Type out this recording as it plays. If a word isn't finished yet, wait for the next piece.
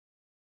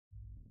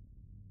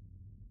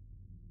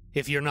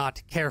If you're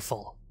not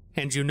careful,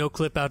 and you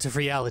no-clip out of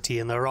reality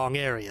in the wrong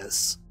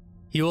areas,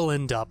 you'll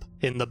end up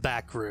in the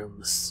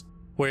Backrooms,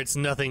 where it's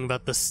nothing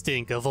but the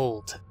stink of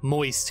old,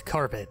 moist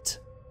carpet,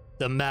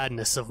 the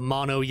madness of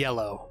mono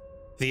yellow,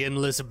 the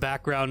endless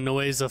background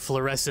noise of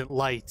fluorescent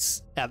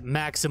lights at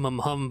maximum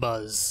hum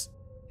buzz,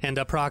 and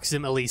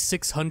approximately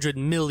 600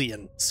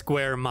 million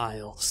square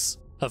miles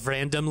of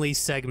randomly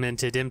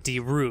segmented empty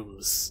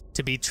rooms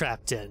to be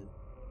trapped in.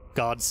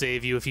 God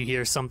save you if you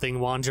hear something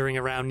wandering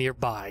around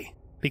nearby,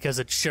 because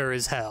it sure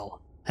as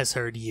hell has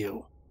heard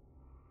you.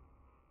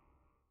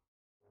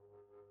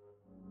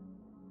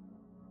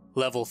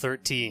 Level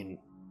 13.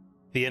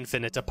 The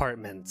Infinite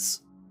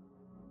Apartments.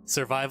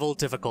 Survival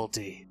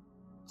Difficulty.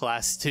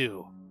 Class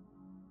 2.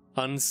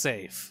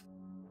 Unsafe.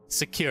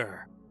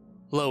 Secure.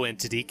 Low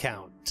entity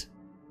count.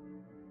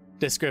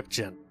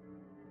 Description.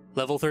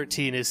 Level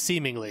 13 is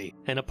seemingly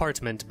an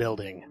apartment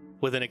building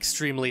with an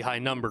extremely high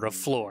number of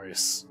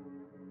floors.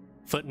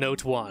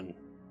 Footnote 1.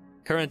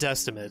 Current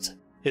estimate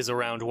is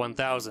around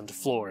 1,000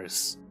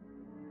 floors.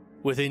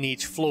 Within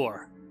each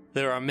floor,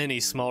 there are many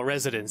small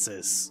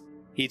residences,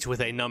 each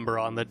with a number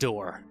on the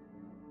door.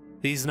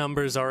 These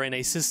numbers are in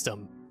a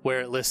system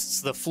where it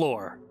lists the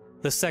floor,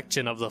 the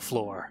section of the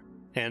floor,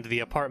 and the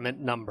apartment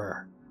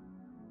number.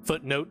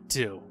 Footnote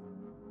 2.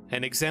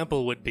 An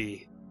example would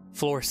be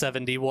Floor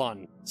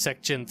 71,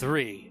 Section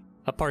 3,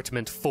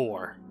 Apartment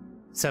 4,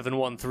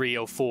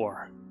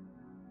 71304.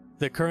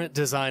 The current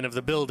design of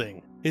the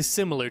building is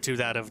similar to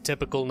that of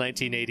typical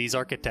 1980s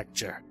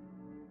architecture.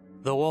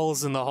 The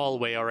walls in the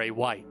hallway are a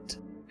white,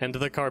 and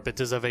the carpet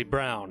is of a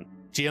brown,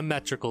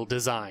 geometrical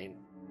design.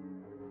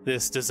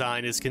 This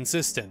design is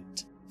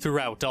consistent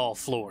throughout all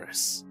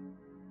floors.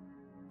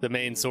 The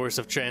main source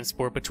of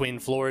transport between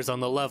floors on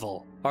the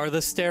level are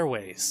the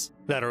stairways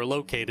that are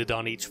located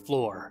on each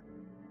floor.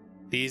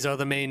 These are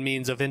the main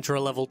means of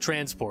intra-level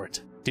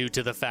transport, due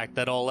to the fact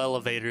that all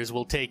elevators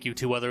will take you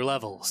to other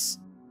levels,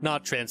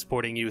 not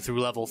transporting you through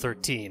level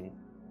 13.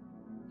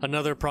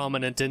 Another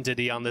prominent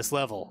entity on this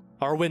level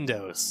are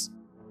windows.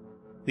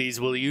 These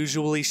will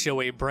usually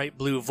show a bright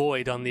blue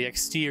void on the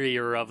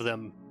exterior of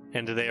them,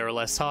 and they are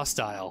less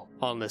hostile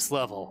on this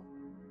level.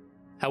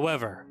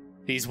 However,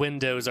 these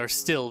windows are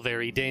still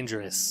very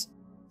dangerous,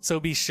 so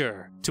be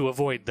sure to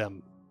avoid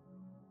them.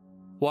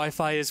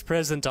 Wi-Fi is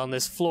present on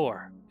this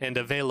floor and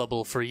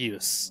available for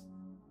use.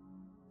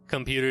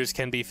 Computers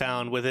can be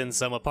found within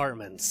some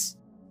apartments,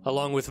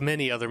 along with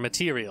many other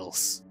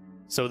materials,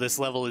 so this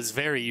level is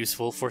very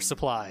useful for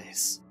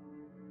supplies.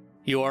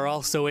 You are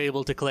also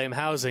able to claim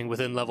housing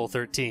within level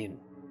 13,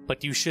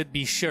 but you should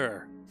be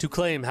sure to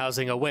claim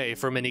housing away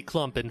from any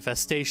clump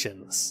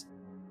infestations.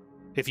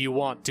 If you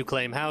want to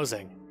claim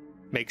housing,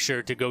 make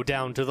sure to go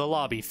down to the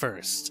lobby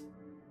first.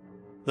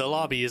 The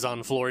lobby is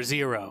on floor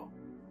 0,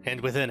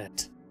 and within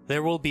it,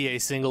 there will be a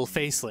single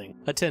faceling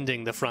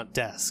attending the front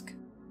desk.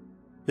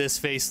 This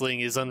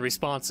faceling is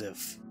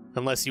unresponsive,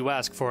 unless you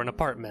ask for an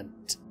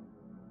apartment.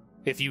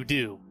 If you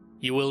do,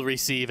 you will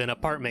receive an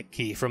apartment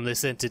key from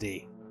this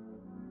entity.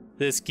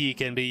 This key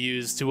can be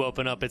used to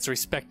open up its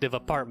respective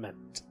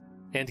apartment,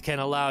 and can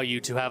allow you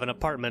to have an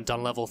apartment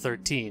on level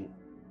 13.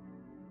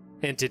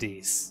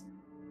 Entities.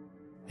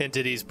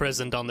 Entities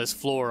present on this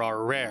floor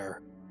are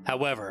rare,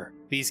 however,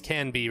 these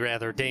can be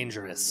rather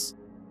dangerous.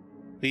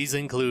 These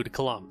include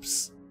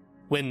clumps,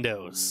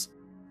 windows,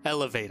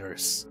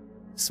 elevators,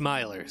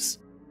 smilers,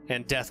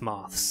 and death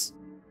moths.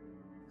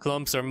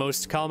 Clumps are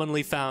most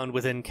commonly found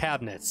within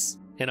cabinets,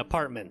 in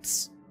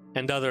apartments,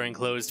 and other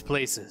enclosed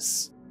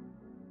places.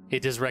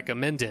 It is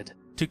recommended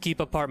to keep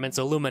apartments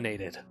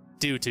illuminated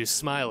due to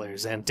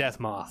smilers and death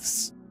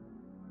moths.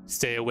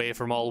 Stay away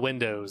from all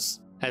windows,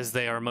 as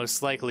they are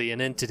most likely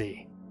an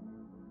entity.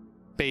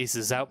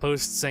 Bases,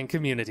 outposts, and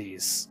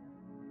communities.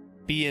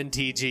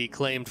 BNTG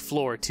claimed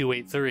floor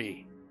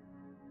 283.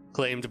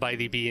 Claimed by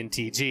the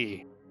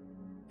BNTG.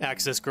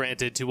 Access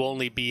granted to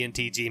only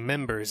BNTG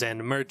members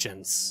and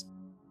merchants.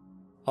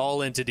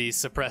 All entities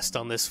suppressed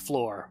on this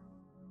floor.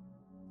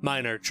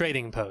 Minor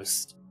trading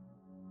post.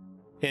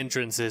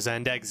 Entrances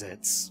and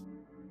exits.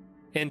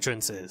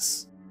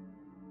 Entrances.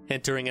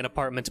 Entering an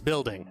apartment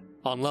building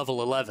on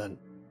level 11.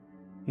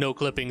 No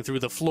clipping through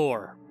the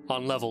floor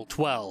on level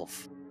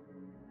 12.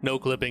 No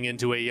clipping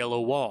into a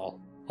yellow wall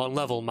on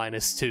level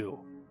 -2.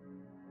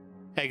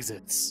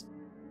 Exits.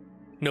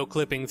 No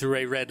clipping through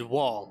a red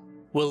wall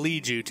will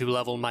lead you to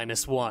level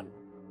 -1.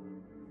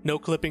 No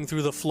clipping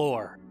through the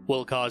floor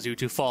will cause you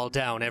to fall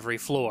down every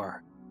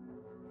floor.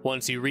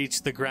 Once you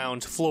reach the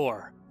ground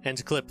floor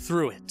and clip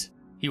through it,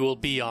 you will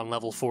be on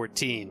level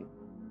 14.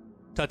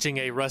 Touching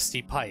a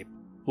rusty pipe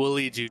will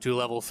lead you to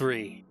level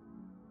 3.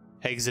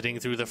 Exiting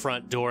through the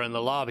front door in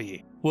the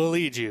lobby will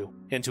lead you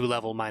into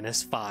level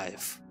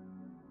 -5.